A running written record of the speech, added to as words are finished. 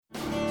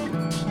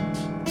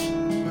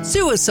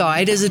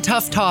Suicide is a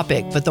tough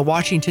topic, but the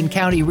Washington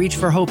County Reach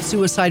for Hope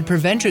Suicide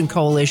Prevention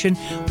Coalition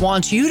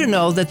wants you to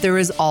know that there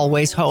is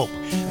always hope.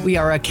 We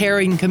are a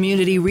caring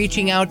community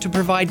reaching out to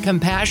provide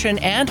compassion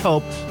and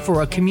hope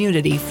for a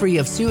community free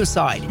of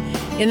suicide.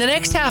 In the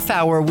next half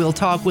hour, we'll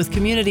talk with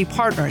community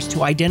partners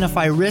to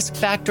identify risk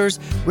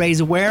factors, raise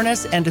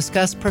awareness, and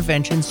discuss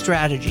prevention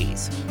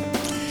strategies.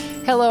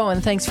 Hello,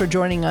 and thanks for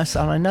joining us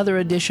on another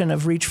edition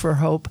of Reach for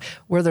Hope,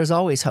 where there's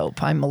always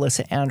hope. I'm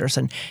Melissa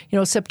Anderson.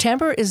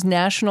 September is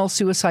National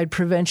Suicide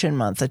Prevention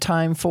Month, a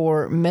time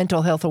for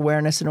mental health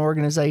awareness in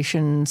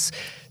organizations,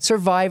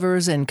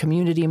 survivors, and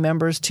community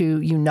members to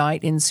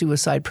unite in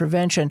suicide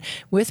prevention.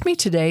 With me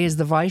today is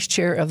the Vice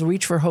Chair of the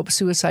Reach for Hope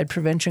Suicide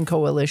Prevention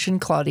Coalition,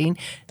 Claudine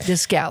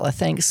Discala.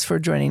 Thanks for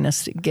joining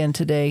us again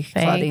today,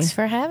 Claudine. Thanks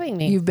for having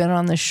me. You've been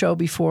on this show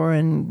before,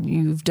 and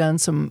you've done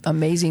some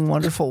amazing,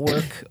 wonderful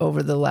work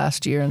over the last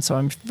year, and so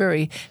I'm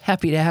very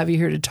happy to have you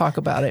here to talk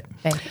about it.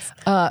 Thanks.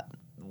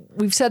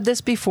 We've said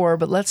this before,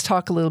 but let's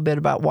talk a little bit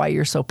about why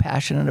you're so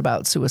passionate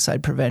about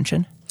suicide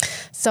prevention.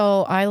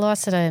 So I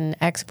lost an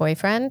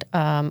ex-boyfriend.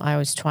 I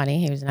was 20.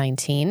 He was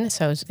 19.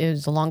 So it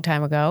was a long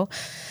time ago.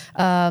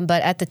 But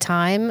at the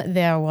time,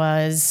 there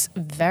was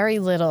very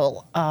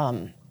little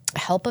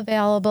help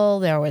available.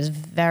 There was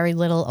very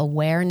little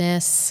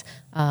awareness,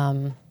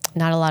 not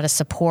a lot of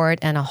support,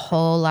 and a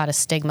whole lot of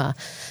stigma.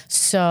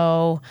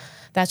 So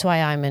that's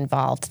why I'm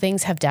involved.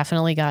 Things have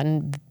definitely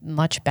gotten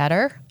much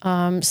better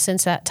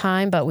since that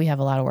time, but we have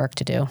a lot of work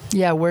to do.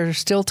 Yeah, we're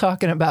still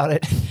talking about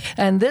it.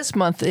 And this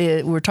month,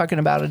 we're talking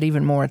about it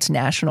even more. It's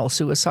National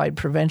Suicide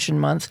Prevention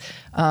Month.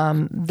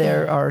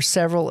 There are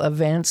several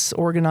events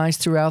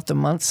organized throughout the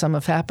month. Some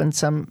have happened,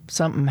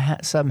 some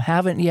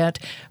haven't yet.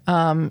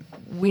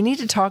 We need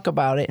to talk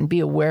about it and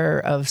be aware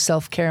of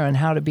self-care and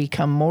how to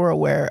become more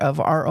aware of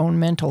our own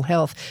mental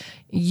health.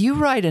 You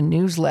write a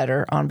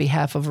newsletter on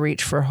behalf of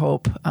Reach for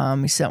Hope.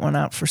 You sent one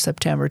out for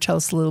September. Tell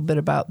us a little bit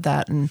about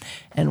that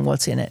and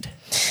what's in it.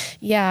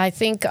 Yeah, I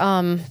think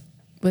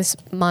this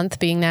month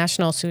being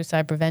National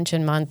Suicide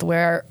Prevention Month,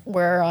 we're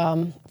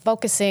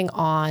focusing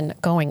on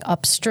going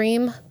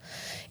upstream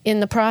in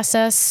the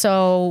process.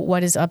 So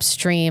what is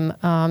upstream?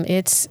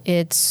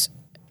 It's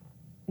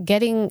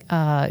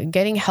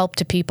getting help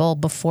to people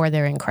before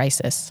they're in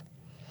crisis.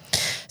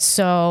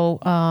 So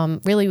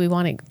really, we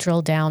want to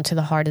drill down to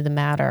the heart of the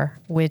matter,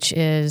 which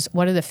is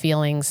what are the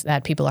feelings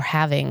that people are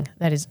having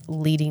that is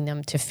leading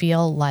them to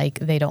feel like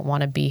they don't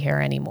want to be here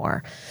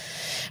anymore.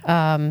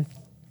 And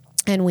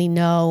we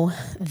know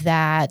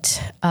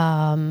that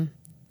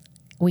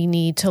we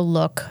need to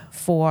look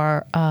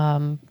for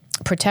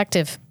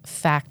protective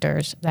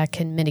factors that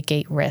can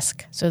mitigate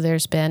risk. So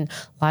there's been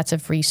lots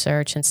of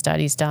research and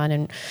studies done,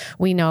 and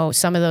we know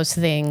some of those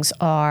things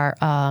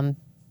are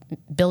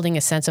building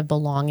a sense of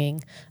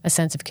belonging, a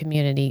sense of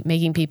community,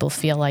 making people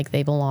feel like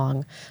they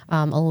belong,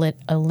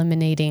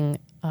 eliminating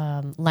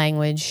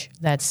language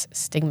that's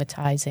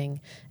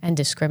stigmatizing and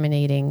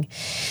discriminating,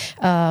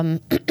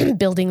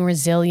 building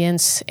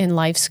resilience in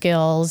life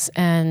skills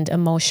and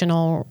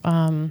emotional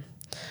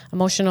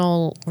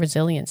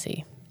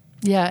resiliency.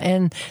 Yeah,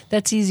 and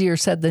that's easier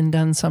said than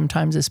done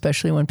sometimes,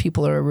 especially when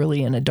people are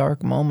really in a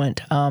dark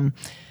moment.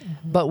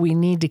 But we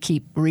need to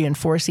keep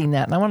reinforcing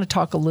that. And I want to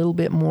talk a little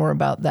bit more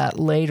about that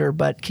later.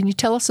 But can you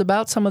tell us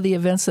about some of the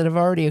events that have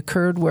already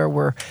occurred where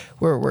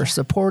we're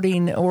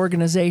supporting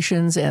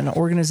organizations and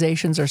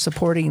organizations are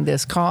supporting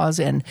this cause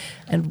and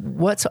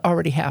what's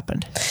already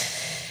happened?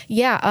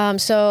 Yeah,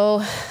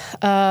 so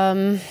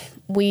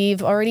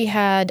we've already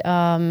had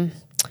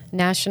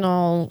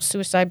National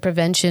Suicide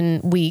Prevention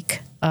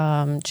Week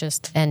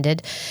just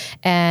ended,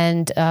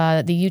 and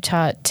the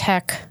Utah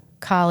Tech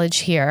College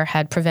here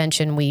had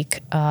Prevention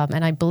Week,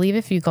 and I believe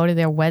if you go to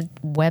their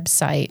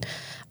website,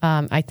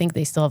 I think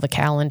they still have a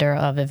calendar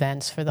of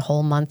events for the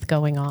whole month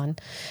going on.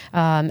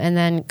 And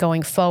then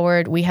going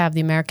forward, we have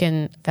the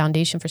American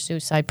Foundation for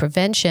Suicide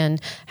Prevention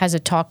has a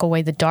Talk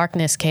Away the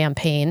Darkness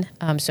campaign.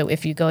 So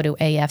if you go to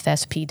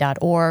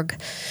afsp.org,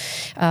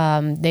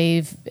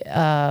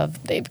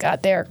 they've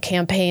got their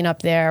campaign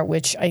up there,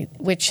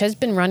 which has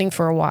been running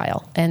for a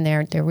while, and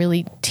they're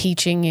really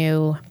teaching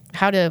you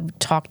how to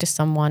talk to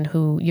someone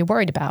who you're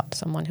worried about,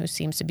 someone who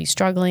seems to be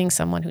struggling,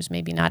 someone who's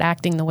maybe not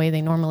acting the way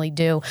they normally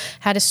do,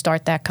 how to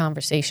start that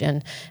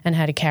conversation and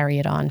how to carry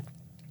it on.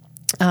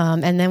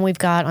 And then we've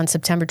got on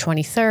September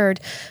 23rd,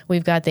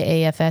 we've got the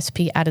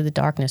AFSP Out of the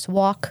Darkness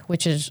Walk,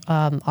 which is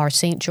our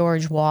St.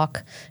 George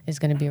Walk is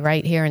going to be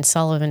right here in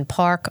Sullivan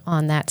Park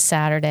on that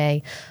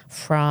Saturday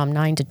from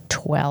 9 to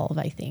 12,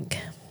 I think.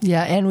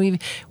 Yeah, and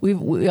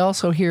we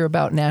also hear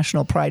about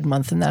National Pride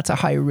Month, and that's a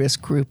high-risk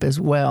group as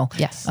well.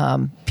 Yes.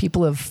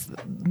 People have,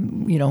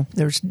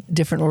 there's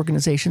different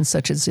organizations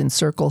such as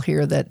Encircle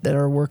here that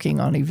are working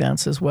on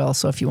events as well.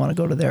 So if you want to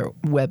go to their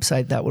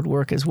website, that would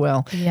work as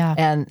well. Yeah.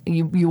 And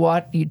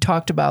you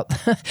talked about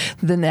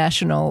the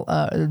national,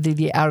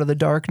 the Out of the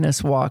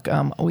Darkness Walk.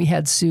 We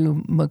had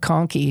Sue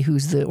McConkey,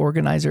 who's the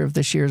organizer of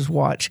this year's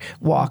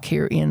walk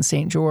here in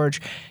St.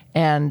 George.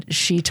 And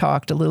she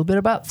talked a little bit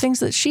about things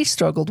that she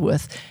struggled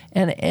with.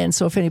 And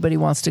so if anybody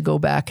wants to go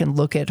back and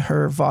look at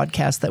her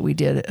vodcast that we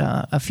did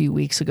a few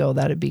weeks ago,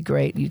 that'd be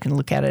great. You can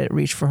look at it at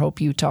Reach for Hope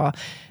Utah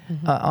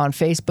on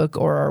Facebook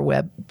or our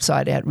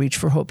website at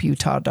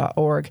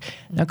reachforhopeutah.org.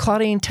 Now,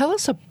 Claudine, tell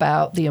us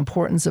about the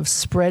importance of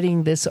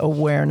spreading this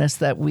awareness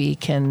that we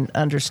can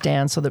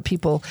understand so that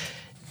people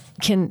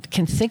can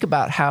think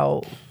about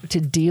how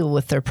to deal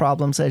with their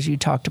problems, as you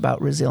talked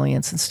about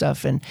resilience and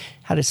stuff, and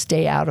how to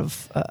stay out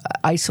of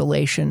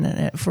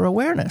isolation for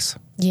awareness.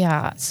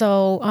 Yeah.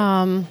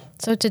 So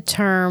to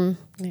term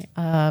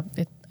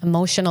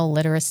emotional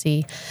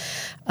literacy.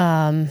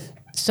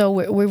 So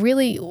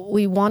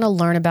we want to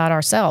learn about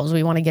ourselves.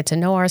 We want to get to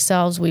know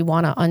ourselves. We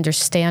want to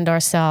understand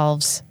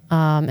ourselves.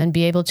 And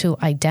be able to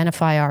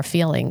identify our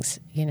feelings.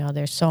 You know,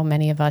 there's so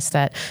many of us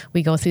that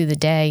we go through the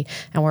day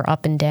and we're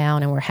up and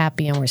down and we're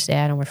happy and we're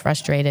sad and we're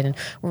frustrated and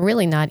we're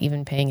really not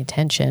even paying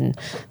attention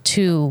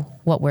to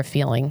what we're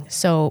feeling.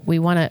 So we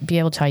want to be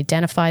able to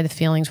identify the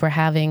feelings we're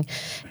having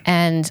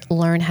and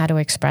learn how to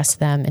express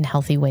them in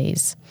healthy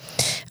ways.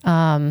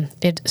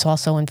 It's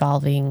also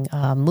involving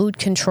mood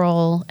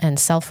control and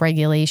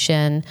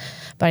self-regulation.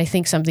 But I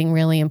think something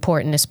really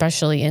important,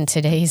 especially in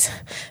today's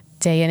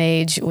day and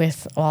age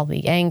with all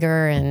the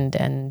anger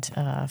and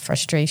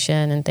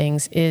frustration and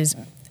things, is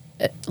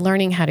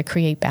learning how to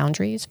create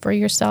boundaries for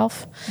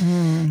yourself.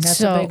 That's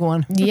a big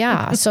one.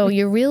 Yeah. So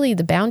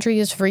the boundary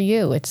is for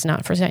you. It's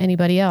not for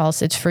anybody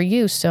else. It's for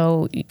you.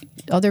 So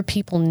other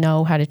people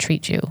know how to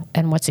treat you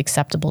and what's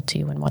acceptable to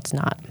you and what's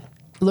not.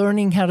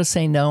 Learning how to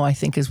say no, I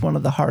think, is one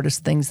of the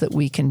hardest things that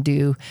we can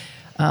do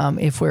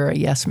if we're a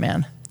yes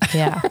man.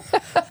 Yeah.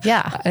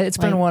 Yeah. It's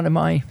been one of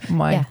my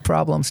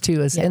problems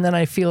too, and then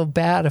I feel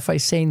bad if I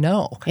say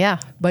no. Yeah.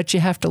 But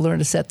you have to learn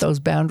to set those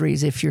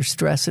boundaries if you're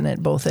stressing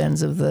at both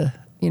ends of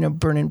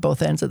burning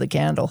both ends of the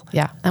candle.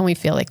 Yeah. And we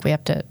feel like we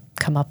have to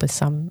come up with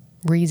some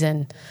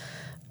reason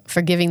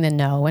for giving the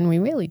no, and we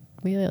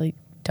really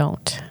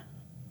don't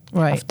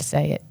have to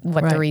say it,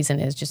 what the reason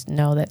is. Just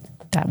know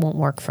that won't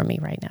work for me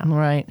right now.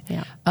 Right.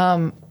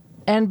 Yeah.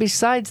 And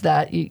besides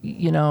that,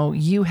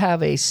 you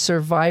have a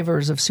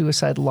survivors of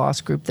suicide loss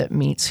group that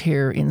meets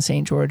here in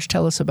St. George.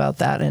 Tell us about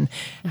that and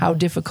how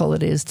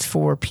difficult it is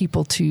for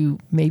people to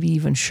maybe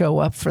even show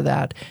up for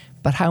that,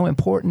 but how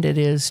important it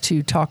is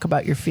to talk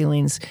about your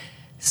feelings,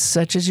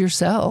 such as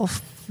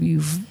yourself.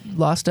 You've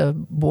lost a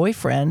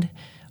boyfriend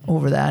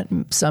over that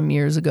some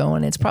years ago,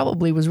 and it's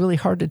probably was really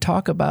hard to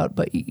talk about,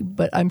 but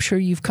I'm sure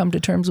you've come to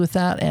terms with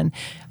that, and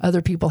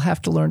other people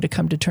have to learn to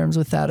come to terms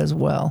with that as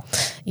well.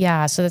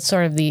 Yeah, so that's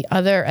sort of the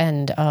other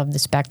end of the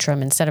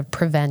spectrum. Instead of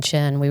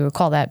prevention, we would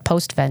call that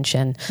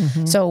postvention.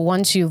 So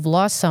once you've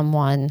lost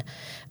someone,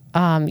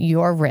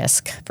 your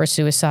risk for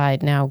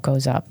suicide now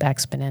goes up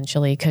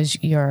exponentially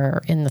because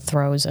you're in the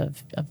throes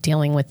of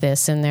dealing with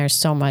this, and there's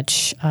so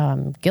much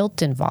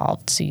guilt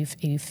involved. So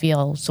you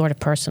feel sort of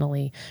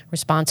personally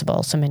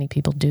responsible. So many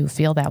people do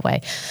feel that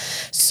way.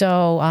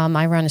 So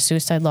I run a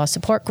suicide loss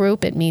support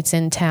group. It meets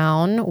in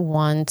town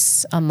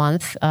once a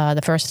month,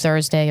 the first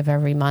Thursday of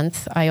every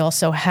month. I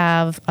also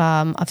have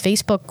a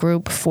Facebook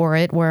group for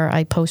it where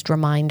I post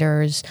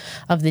reminders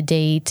of the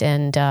date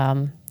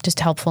and just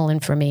helpful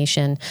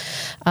information.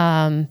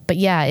 But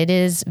yeah, it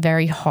is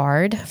very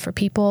hard for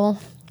people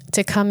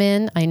to come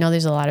in. I know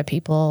there's a lot of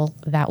people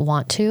that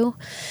want to,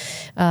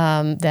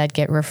 that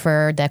get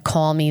referred, that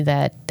call me,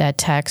 that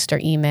text or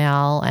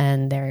email,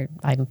 and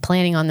I'm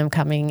planning on them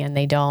coming and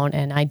they don't.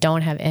 And I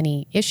don't have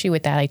any issue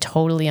with that. I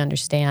totally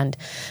understand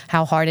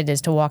how hard it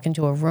is to walk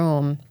into a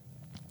room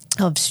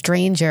of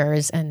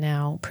strangers and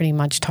now pretty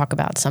much talk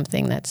about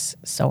something that's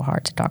so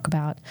hard to talk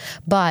about.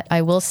 But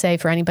I will say,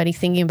 for anybody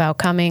thinking about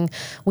coming,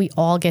 we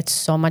all get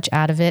so much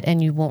out of it,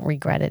 and you won't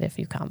regret it if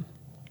you come.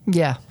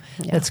 Yeah.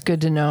 That's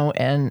good to know,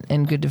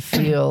 and good to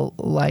feel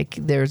like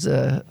there's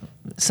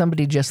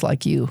somebody just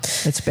like you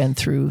that's been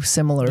through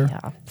similar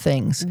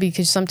things.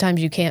 Because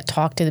sometimes you can't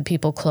talk to the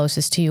people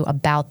closest to you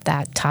about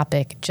that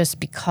topic just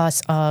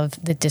because of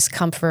the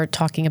discomfort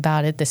talking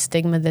about it, the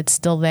stigma that's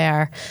still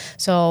there.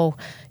 So,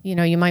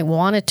 you might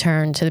want to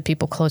turn to the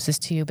people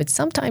closest to you, but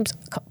sometimes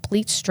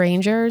complete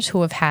strangers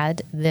who have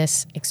had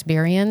this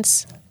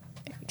experience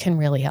can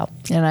really help.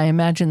 And I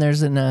imagine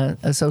there's an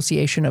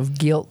association of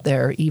guilt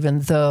there,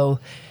 even though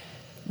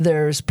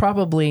there's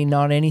probably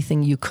not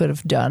anything you could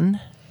have done.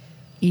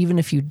 Even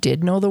if you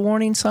did know the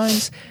warning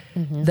signs,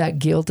 that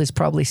guilt is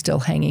probably still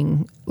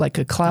hanging like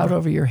a cloud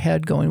over your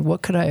head going,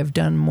 what could I have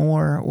done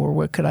more? Or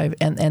what could I have?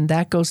 And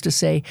that goes to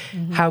say,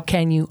 how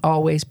can you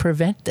always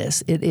prevent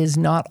this? It is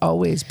not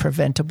always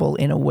preventable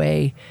in a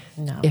way.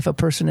 No. If a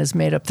person has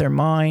made up their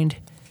mind,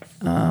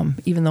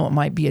 even though it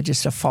might be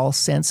just a false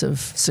sense of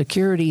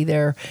security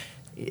there,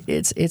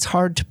 it's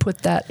hard to put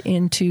that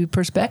into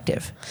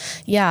perspective.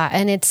 Yeah,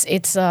 and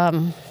it's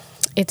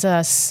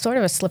a sort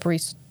of a slippery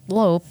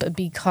slope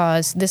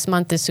because this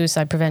month is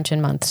Suicide Prevention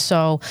Month.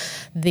 So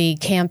the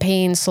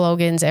campaign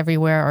slogans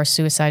everywhere are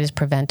suicide is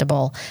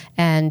preventable.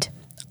 And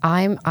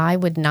I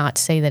would not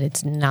say that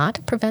it's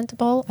not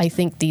preventable. I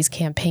think these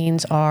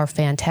campaigns are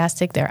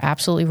fantastic. They're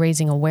absolutely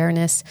raising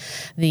awareness.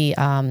 The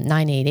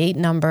 988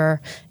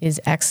 number is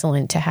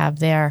excellent to have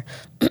there.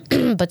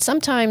 But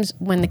sometimes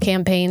when the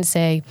campaigns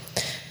say,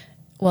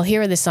 well,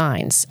 here are the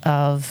signs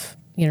of,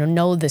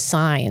 know the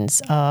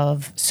signs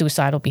of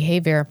suicidal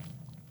behavior,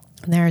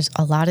 there's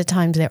a lot of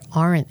times there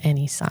aren't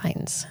any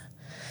signs.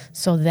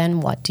 So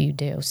then what do you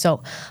do?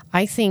 So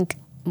I think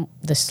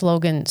the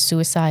slogan,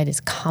 suicide is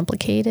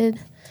complicated,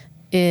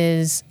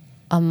 is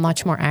a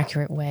much more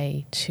accurate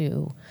way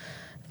to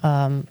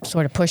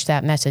sort of push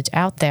that message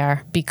out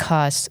there,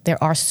 because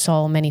there are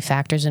so many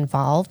factors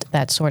involved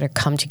that sort of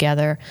come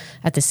together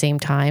at the same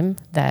time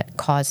that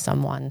cause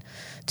someone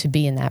to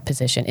be in that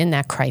position, in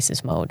that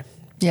crisis mode.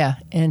 Yeah,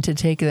 and to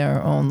take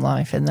their own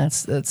life, and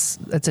that's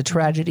a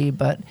tragedy.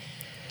 But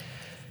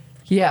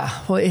yeah,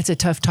 well, it's a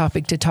tough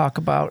topic to talk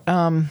about.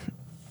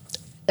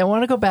 I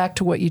want to go back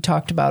to what you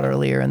talked about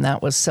earlier, and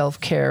that was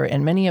self-care.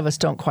 And many of us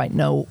don't quite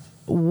know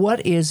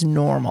what is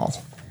normal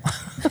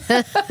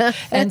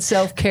and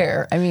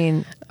self-care. I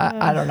mean,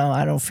 I don't know.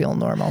 I don't feel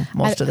normal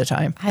most of the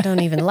time. I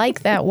don't even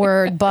like that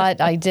word, but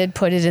I did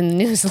put it in the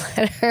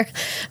newsletter.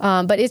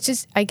 But it's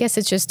just, I guess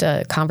it's just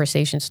a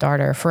conversation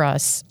starter for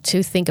us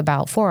to think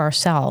about for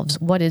ourselves,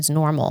 what is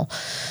normal.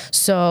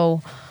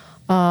 So,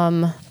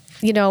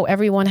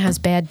 everyone has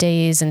bad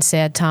days and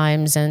sad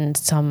times and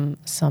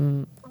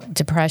some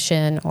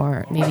depression,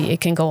 or maybe it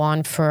can go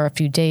on for a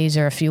few days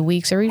or a few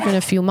weeks or even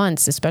a few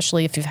months,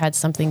 especially if you've had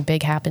something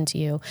big happen to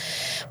you.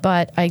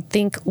 But I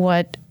think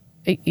when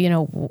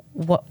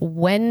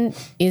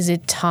is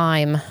it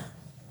time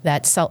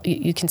that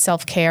you can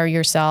self-care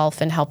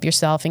yourself and help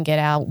yourself and get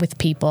out with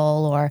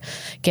people or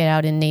get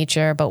out in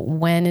nature, but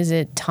when is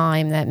it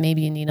time that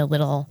maybe you need a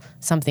little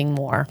something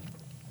more?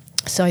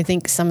 So I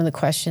think some of the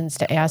questions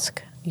to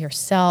ask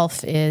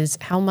yourself is,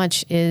 how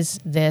much is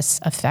this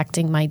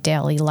affecting my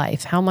daily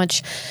life? How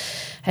much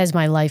has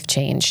my life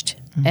changed?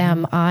 Mm-hmm.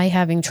 Am I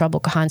having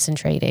trouble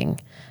concentrating?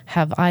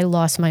 Have I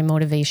lost my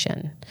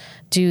motivation?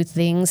 Do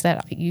things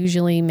that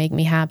usually make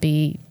me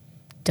happy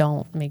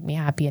don't make me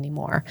happy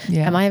anymore?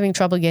 Yeah. Am I having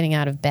trouble getting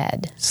out of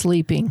bed?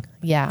 Sleeping.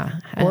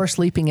 Yeah. Or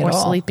sleeping at all.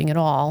 Or sleeping at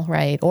all,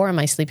 right? Or am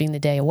I sleeping the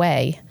day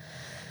away?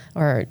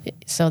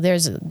 So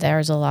there's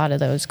a lot of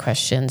those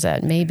questions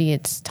that maybe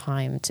it's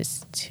time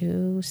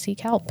to seek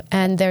help,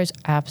 and there's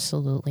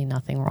absolutely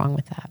nothing wrong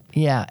with that.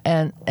 Yeah,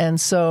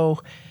 and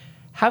so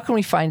how can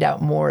we find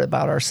out more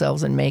about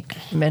ourselves and make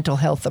mental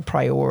health a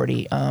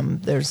priority?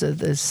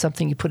 There's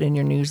something you put in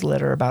your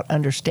newsletter about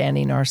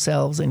understanding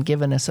ourselves and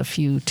giving us a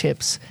few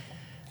tips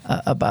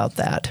about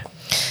that.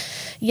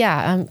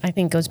 Yeah, I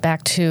think it goes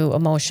back to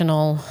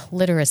emotional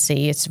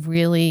literacy. It's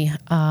really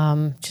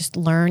just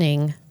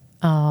learning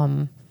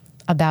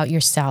about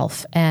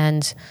yourself.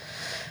 And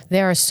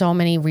there are so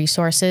many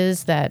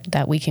resources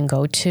that we can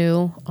go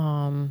to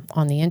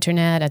on the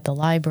internet, at the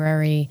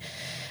library,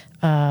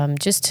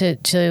 just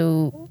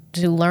to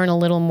learn a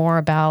little more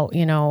about,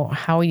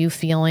 how are you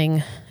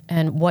feeling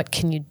and what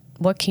can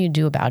you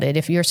do about it?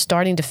 If you're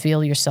starting to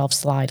feel yourself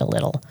slide a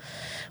little,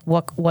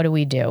 what do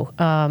we do?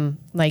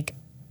 Like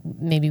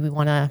maybe we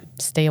want to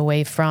stay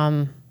away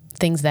from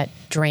things that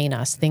drain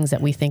us, things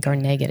that we think are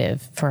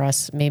negative for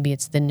us. Maybe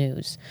it's the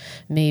news.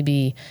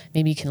 Maybe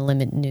you can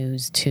limit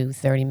news to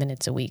 30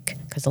 minutes a week,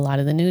 because a lot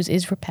of the news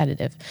is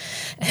repetitive.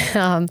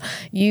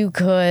 You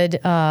could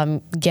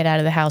get out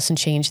of the house and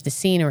change the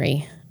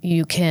scenery.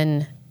 You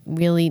can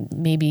really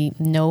maybe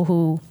know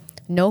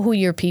who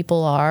your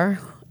people are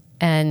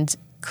and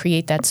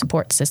create that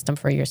support system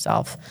for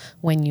yourself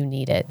when you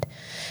need it.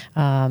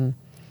 And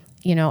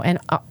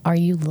are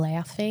you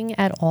laughing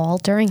at all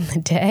during the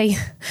day?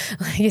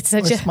 It's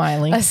such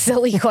a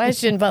silly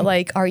question, but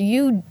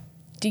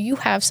do you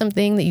have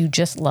something that you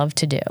just love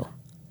to do?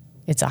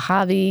 It's a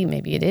hobby.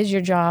 Maybe it is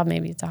your job.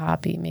 Maybe it's a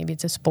hobby. Maybe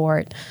it's a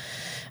sport.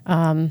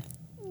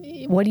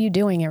 What are you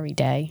doing every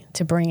day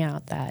to bring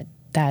out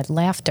that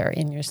laughter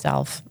in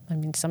yourself? I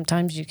mean,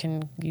 sometimes you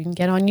can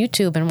get on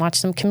YouTube and watch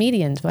some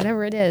comedians,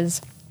 whatever it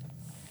is,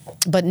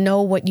 but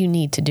know what you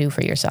need to do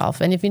for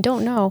yourself. And if you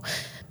don't know,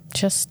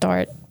 just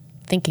start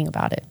thinking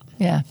about it.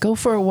 Yeah. Go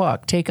for a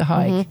walk, take a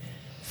hike, mm-hmm.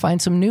 Find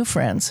some new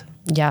friends.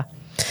 Yeah.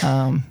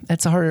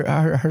 That's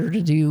harder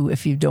to do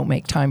if you don't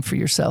make time for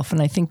yourself.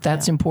 And I think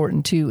that's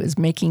important too, is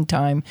making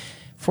time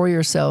for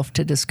yourself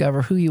to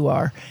discover who you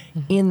are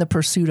mm-hmm. in the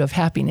pursuit of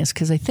happiness.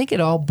 Because I think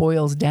it all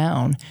boils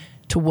down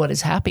to what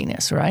is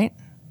happiness, right?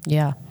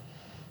 Yeah.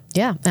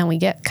 Yeah. And we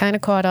get kind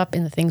of caught up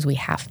in the things we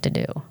have to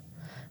do.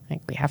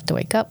 Like we have to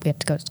wake up, we have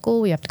to go to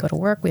school, we have to go to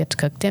work, we have to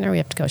cook dinner, we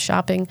have to go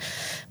shopping,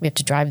 we have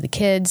to drive the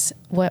kids.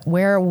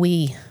 Where are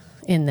we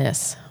in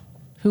this?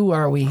 Who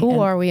are we?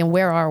 Who are we and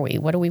where are we?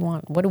 What do we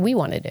want? What do we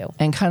want to do?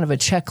 And kind of a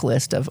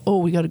checklist of,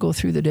 we got to go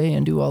through the day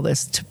and do all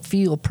this to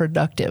feel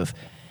productive.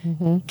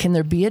 Mm-hmm. Can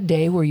there be a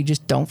day where you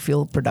just don't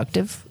feel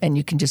productive and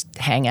you can just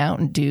hang out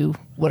and do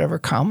whatever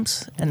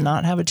comes and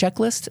not have a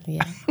checklist?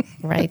 Yeah.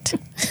 Right.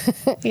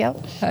 Yep.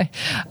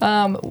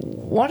 I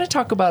want to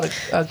talk about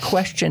a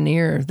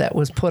questionnaire that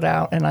was put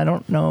out, and I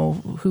don't know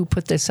who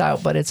put this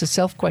out, but it's a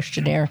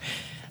self-questionnaire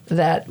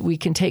that we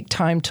can take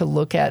time to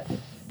look at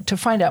to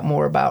find out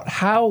more about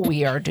how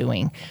we are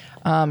doing.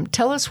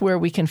 Tell us where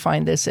we can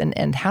find this,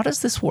 and how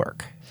does this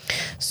work?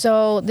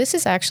 So this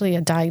is actually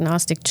a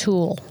diagnostic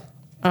tool.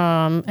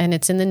 And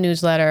it's in the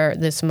newsletter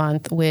this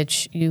month,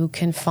 which you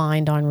can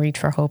find on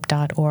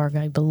reachforhope.org,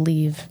 I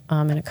believe,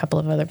 and a couple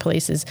of other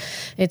places.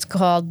 It's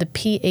called the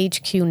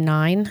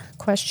PHQ-9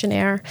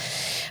 questionnaire.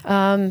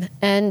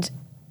 And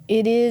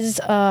it is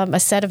a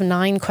set of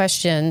 9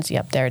 questions.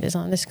 Yep, there it is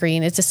on the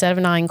screen. It's a set of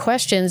 9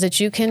 questions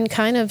that you can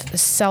kind of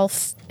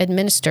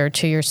self-administer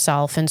to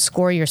yourself and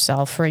score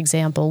yourself. For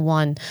example,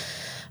 1,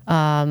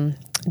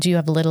 do you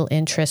have little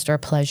interest or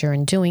pleasure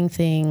in doing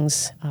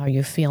things? Are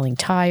you feeling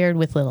tired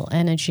with little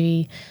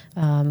energy?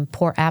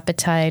 Poor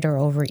appetite or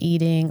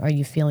overeating? Are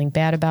you feeling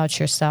bad about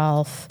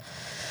yourself?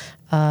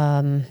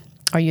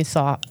 Are you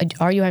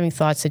having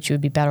thoughts that you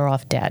would be better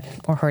off dead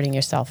or hurting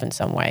yourself in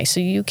some way?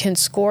 So you can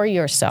score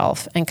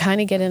yourself and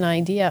kind of get an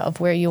idea of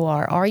where you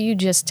are. Are you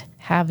just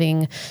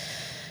having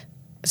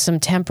some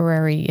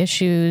temporary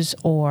issues,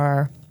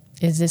 or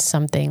is this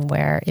something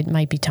where it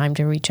might be time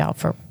to reach out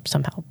for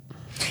some help?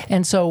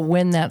 And so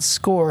when that's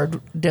scored,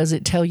 does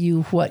it tell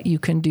you what you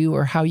can do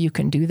or how you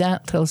can do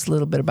that? Tell us a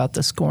little bit about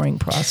the scoring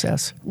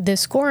process. The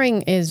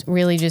scoring is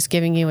really just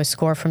giving you a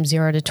score from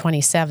 0 to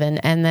 27,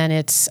 and then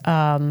it's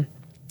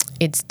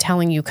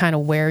telling you kind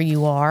of where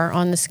you are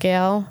on the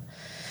scale.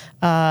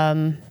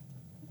 But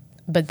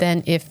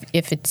then if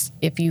it's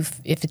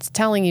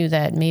telling you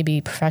that maybe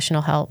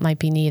professional help might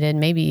be needed,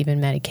 maybe even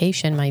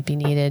medication might be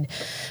needed,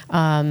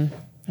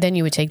 then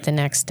you would take the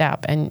next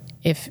step. And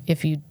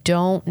if you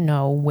don't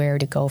know where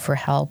to go for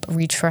help,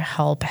 Reach for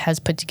Help has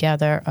put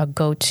together a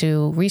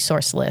go-to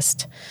resource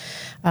list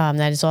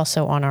that is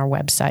also on our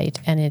website.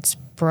 And it's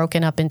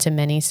broken up into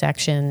many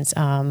sections,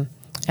 and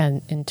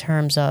in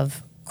terms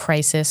of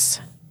crisis,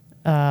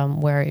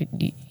 where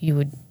you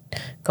would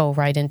go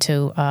right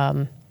into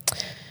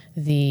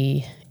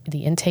the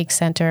intake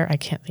center. I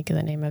can't think of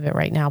the name of it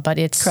right now, but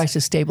it's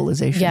Crisis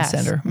Stabilization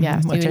Center,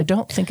 which I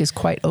don't think is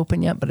quite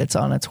open yet, but it's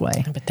on its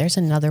way. But there's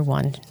another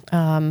one.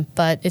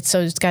 But it's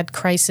got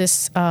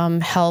crisis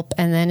help,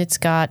 and then it's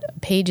got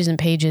pages and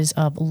pages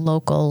of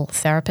local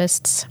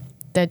therapists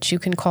that you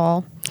can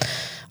call.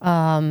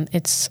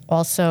 It's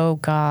also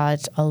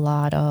got a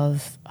lot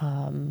of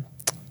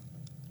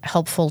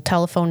helpful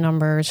telephone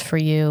numbers for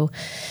you,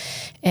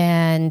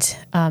 and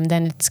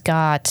then it's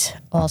got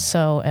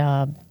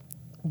also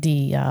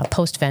the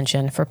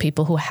postvention for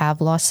people who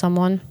have lost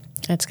someone.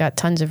 It's got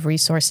tons of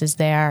resources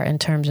there in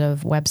terms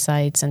of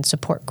websites and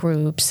support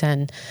groups,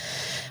 and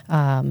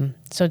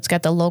so it's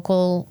got the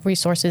local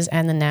resources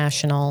and the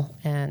national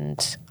and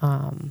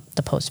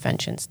the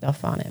postvention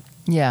stuff on it.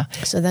 Yeah.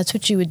 So that's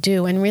what you would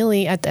do. And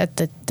really at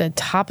the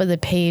top of the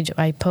page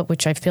I put,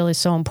 which I feel is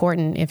so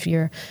important, if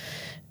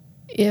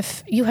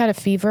you had a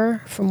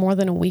fever for more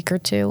than a week or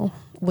 2,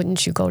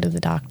 wouldn't you go to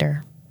the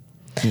doctor?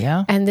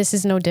 Yeah. And this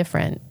is no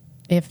different.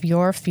 If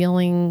you're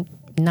feeling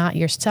not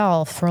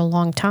yourself for a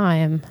long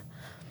time,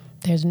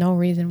 there's no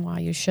reason why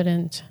you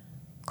shouldn't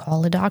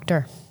call a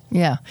doctor.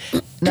 Yeah.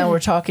 Now we're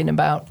talking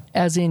about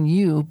as in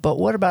you, but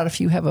what about if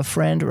you have a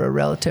friend or a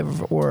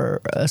relative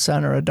or a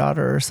son or a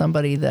daughter or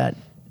somebody that,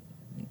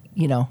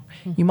 you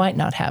might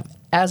not have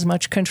as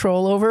much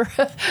control over?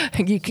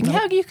 You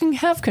can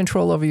have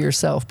control over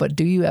yourself, but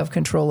do you have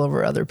control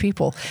over other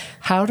people?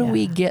 How do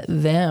we get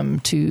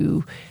them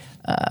to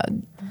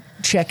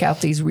check out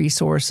these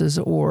resources,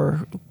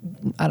 or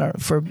I don't know,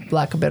 for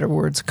lack of better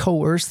words,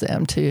 coerce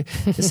them to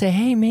say,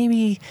 hey,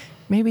 maybe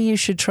you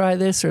should try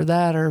this or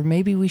that, or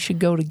maybe we should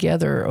go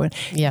together.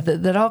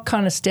 That all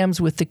kind of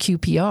stems with the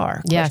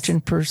QPR,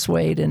 question,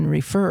 persuade, and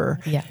refer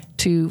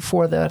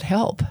for that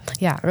help.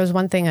 Yeah, there's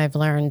one thing I've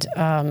learned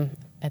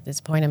at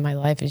this point in my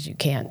life is you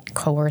can't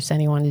coerce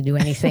anyone to do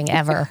anything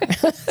ever.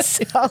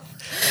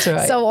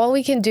 So all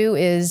we can do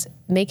is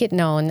make it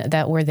known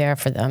that we're there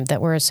for them,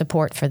 that we're a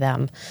support for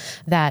them,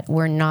 that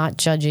we're not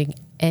judging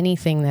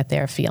anything that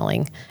they're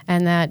feeling,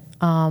 and that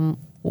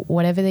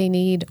whatever they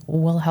need,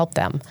 we'll help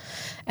them.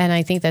 And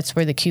I think that's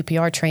where the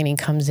QPR training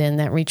comes in,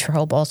 that Reach for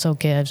Hope also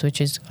gives, which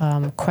is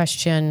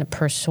question,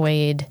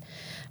 persuade,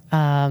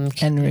 and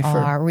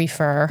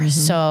refer. Mm-hmm.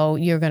 So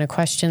you're going to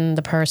question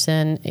the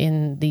person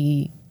in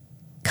the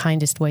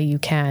kindest way you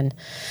can.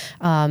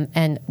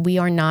 And we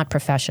are not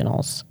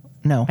professionals.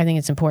 No. I think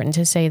it's important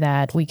to say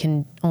that. We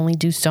can only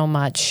do so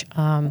much.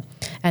 And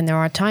there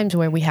are times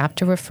where we have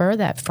to refer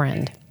that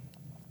friend.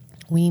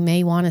 We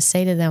may want to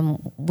say to them,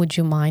 would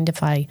you mind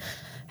if I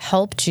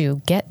helped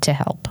you get to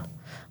help?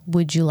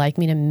 Would you like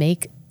me to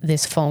make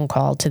this phone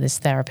call to this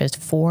therapist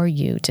for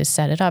you to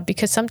set it up?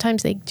 Because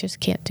sometimes they just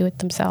can't do it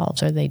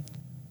themselves, or they,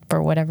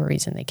 for whatever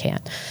reason, they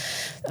can't.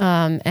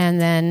 And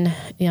then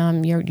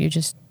you're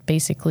just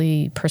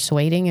basically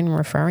persuading and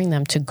referring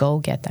them to go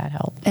get that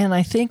help. And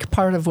I think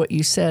part of what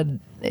you said,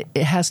 it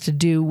has to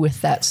do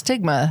with that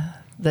stigma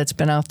that's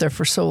been out there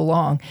for so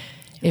long.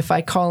 if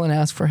I call and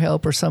ask for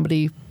help, or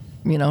somebody,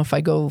 if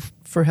I go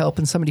for help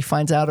and somebody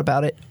finds out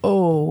about it,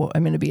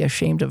 I'm going to be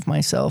ashamed of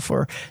myself,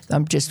 or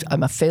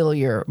I'm a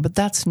failure. But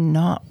that's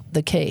not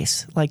the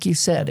case. Like you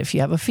said, if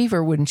you have a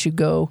fever, wouldn't you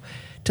go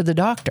to the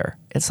doctor?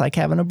 It's like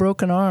having a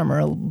broken arm or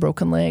a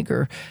broken leg,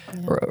 or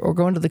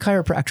going to the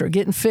chiropractor, or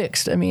getting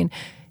fixed. I mean,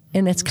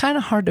 and it's kind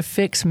of hard to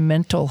fix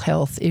mental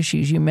health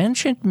issues. You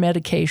mentioned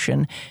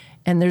medication,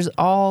 and there's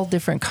all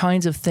different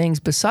kinds of things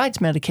besides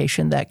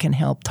medication that can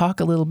help. Talk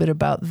a little bit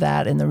about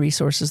that and the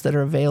resources that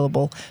are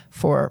available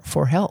for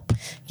help.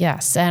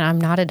 Yes, and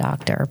I'm not a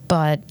doctor,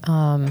 but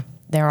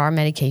there are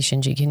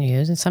medications you can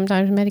use, and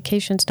sometimes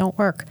medications don't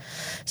work.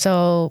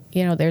 So,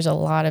 there's a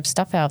lot of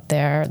stuff out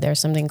there. There's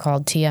something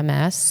called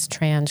TMS,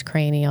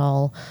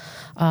 transcranial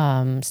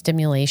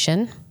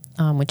stimulation,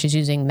 which is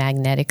using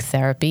magnetic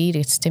therapy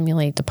to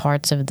stimulate the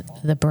parts of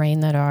the brain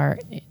that are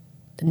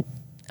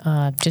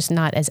just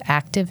not as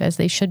active as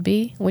they should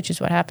be, which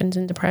is what happens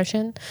in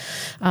depression.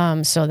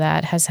 So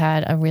that has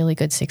had a really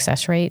good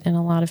success rate in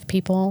a lot of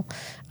people.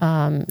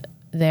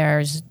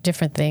 There's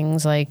different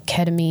things like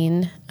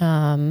ketamine,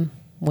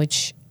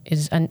 which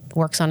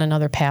works on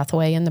another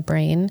pathway in the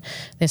brain.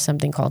 There's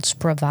something called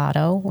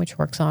Spravato, which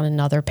works on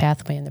another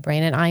pathway in the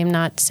brain. And I am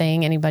not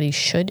saying anybody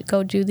should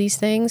go do these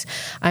things.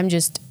 I'm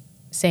just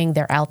saying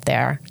they're out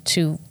there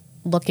to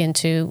look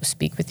into,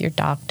 speak with your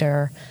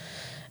doctor,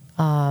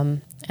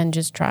 and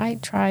just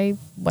try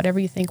whatever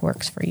you think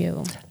works for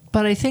you.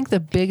 But I think the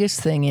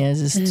biggest thing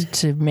is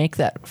to make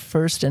that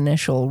first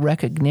initial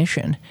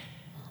recognition,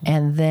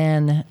 and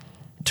then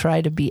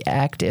try to be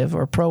active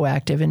or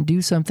proactive and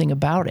do something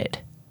about it.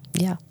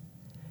 Yeah.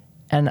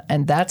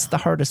 And that's the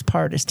hardest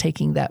part, is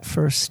taking that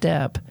first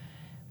step.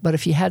 But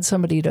if you had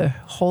somebody to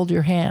hold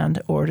your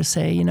hand, or to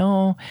say,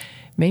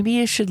 maybe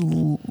you should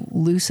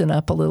loosen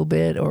up a little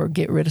bit, or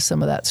get rid of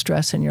some of that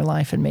stress in your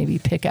life, and maybe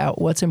pick out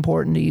what's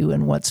important to you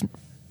and what's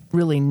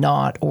really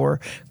not,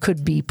 or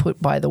could be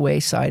put by the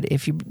wayside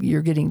if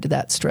you're getting to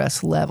that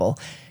stress level.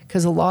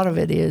 Because a lot of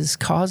it is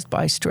caused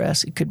by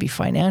stress. It could be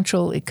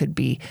financial, it could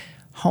be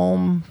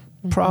home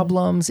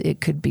problems,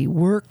 it could be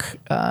work.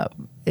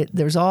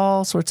 There's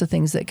all sorts of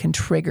things that can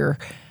trigger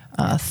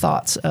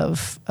thoughts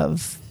of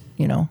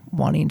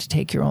wanting to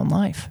take your own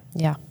life.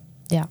 Yeah,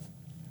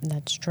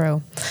 that's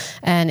true.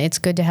 And it's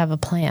good to have a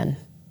plan,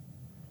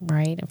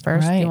 right?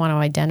 First, you want to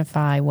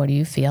identify, what are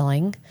you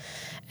feeling?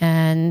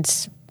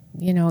 And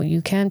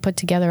you can put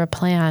together a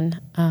plan.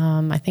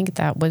 I think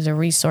that was a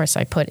resource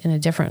I put in a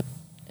different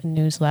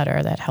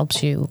newsletter that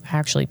helps you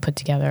actually put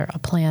together a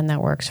plan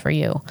that works for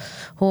you.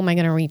 Who am I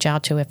going to reach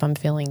out to if I'm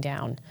feeling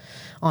down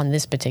on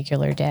this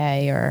particular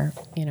day? Or,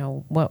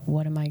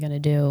 what am I going to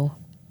do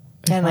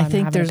if I'm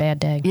having a bad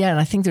day? Yeah, and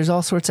I think there's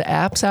all sorts of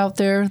apps out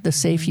there. The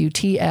Safe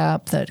UT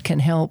app that can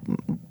help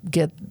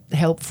get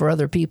help for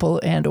other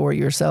people and or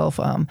yourself.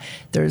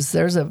 There's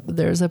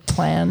a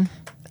plan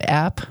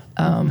app.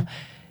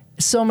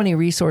 So many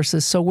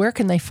resources. So where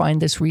can they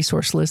find this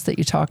resource list that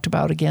you talked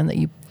about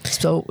again,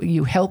 so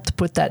you helped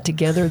put that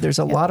together? There's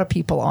a lot of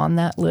people on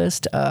that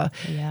list.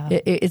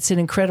 It's an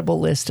incredible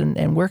list.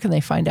 And where can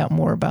they find out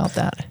more about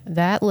that?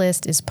 That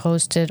list is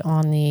posted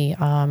on the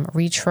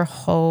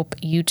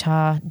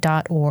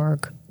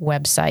reachforhopeutah.org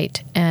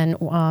website. And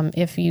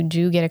if you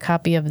do get a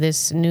copy of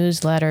this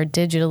newsletter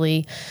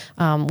digitally,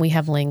 we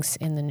have links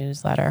in the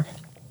newsletter.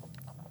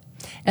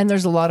 And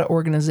there's a lot of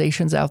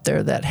organizations out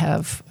there that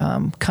have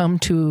come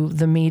to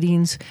the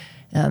meetings,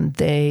 and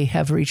they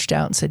have reached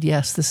out and said,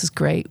 yes, this is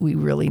great. We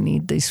really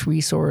need this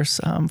resource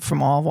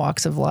from all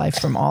walks of life,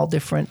 from all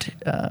different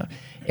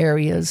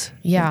areas.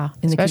 Yeah,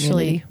 in the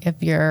especially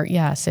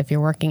community. if you're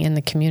working in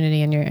the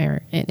community and you're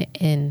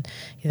in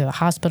either the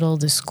hospital,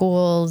 the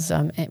schools,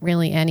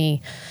 really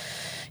any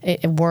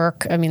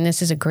work. I mean,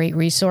 this is a great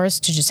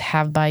resource to just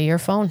have by your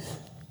phone.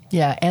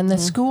 Yeah, and the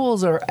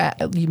schools are,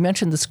 you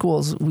mentioned the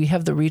schools. We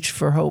have the Reach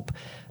for Hope,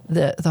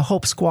 the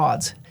Hope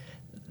Squads.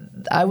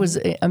 I was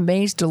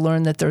amazed to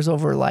learn that there's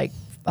over I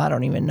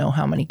don't even know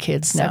how many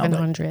kids now.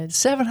 700.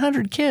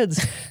 700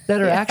 kids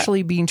that are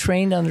actually being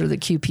trained under the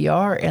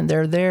QPR, and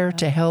they're there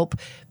to help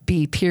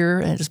be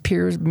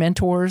peers,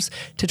 mentors,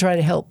 to try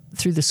to help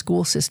through the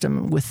school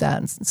system with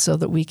that, so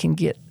that we can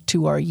get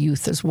to our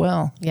youth as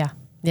well.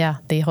 Yeah,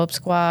 the Hope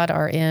Squad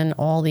are in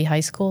all the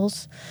high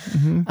schools,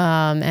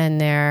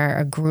 and they're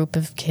a group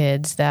of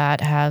kids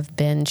that have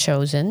been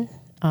chosen,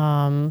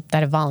 that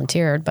have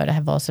volunteered, but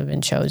have also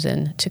been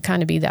chosen to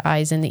kind of be the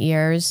eyes and the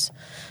ears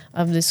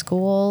of the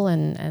school,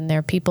 and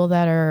they're people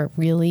that are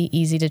really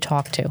easy to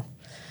talk to,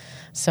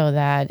 so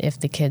that if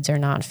the kids are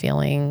not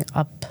feeling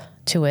up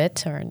to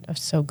it or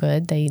so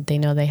good, they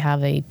know they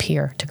have a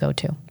peer to go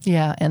to.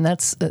 Yeah, and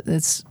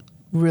it's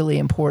really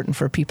important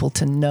for people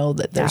to know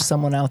that there's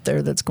someone out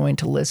there that's going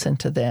to listen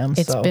to them.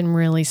 It's been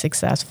really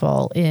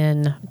successful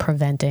in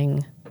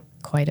preventing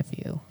quite a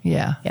few.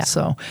 Yeah.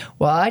 So,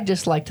 well, I'd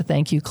just like to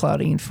thank you,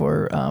 Claudine,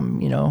 for,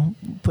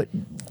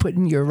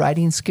 putting your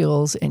writing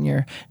skills and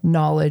your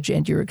knowledge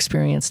and your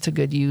experience to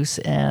good use.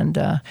 And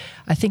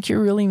I think you're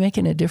really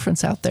making a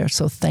difference out there.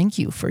 So thank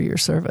you for your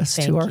service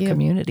to our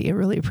community. I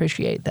really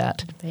appreciate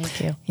that.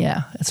 Thank you.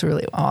 Yeah, it's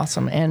really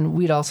awesome. And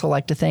we'd also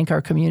like to thank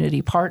our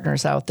community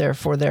partners out there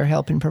for their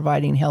help in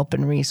providing help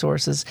and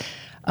resources,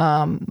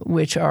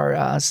 which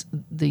are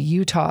the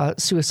Utah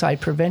Suicide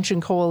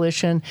Prevention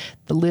Coalition,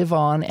 the Live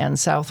On, and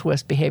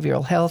Southwest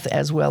Behavioral Health,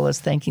 as well as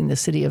thanking the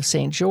City of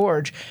St.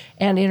 George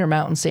and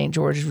Intermountain St.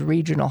 George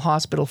Regional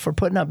Hospital for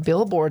putting up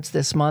billboards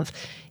this month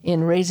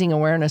in raising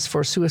awareness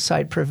for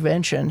suicide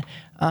prevention.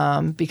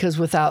 Because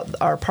without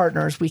our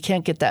partners, we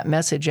can't get that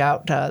message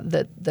out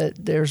that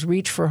there's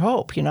reach for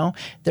hope.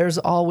 There's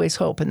always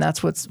hope, and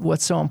that's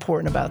what's so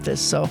important about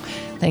this. So,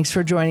 thanks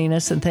for joining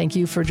us, and thank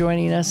you for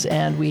joining us.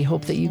 And we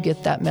hope that you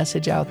get that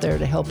message out there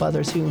to help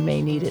others who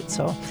may need it.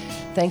 So,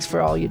 thanks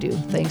for all you do.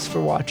 Thanks for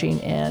watching,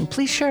 and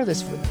please share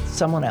this with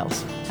someone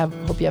else.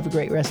 Hope you have a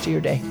great rest of your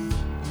day.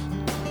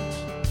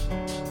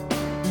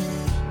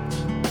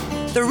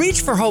 The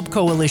Reach for Hope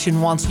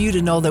Coalition wants you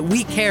to know that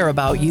we care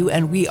about you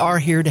and we are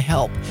here to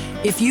help.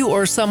 If you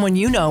or someone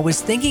you know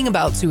is thinking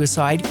about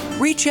suicide,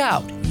 reach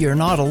out. You're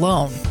not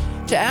alone.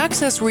 To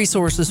access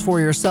resources for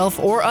yourself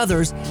or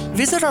others,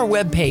 visit our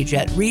webpage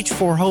at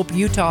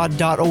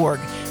reachforhopeutah.org.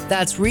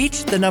 That's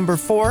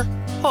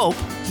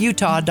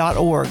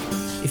reach4hopeutah.org.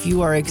 If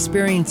you are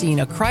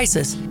experiencing a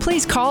crisis,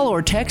 please call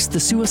or text the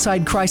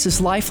Suicide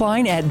Crisis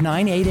Lifeline at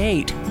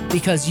 988.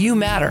 Because you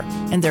matter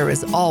and there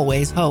is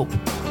always hope.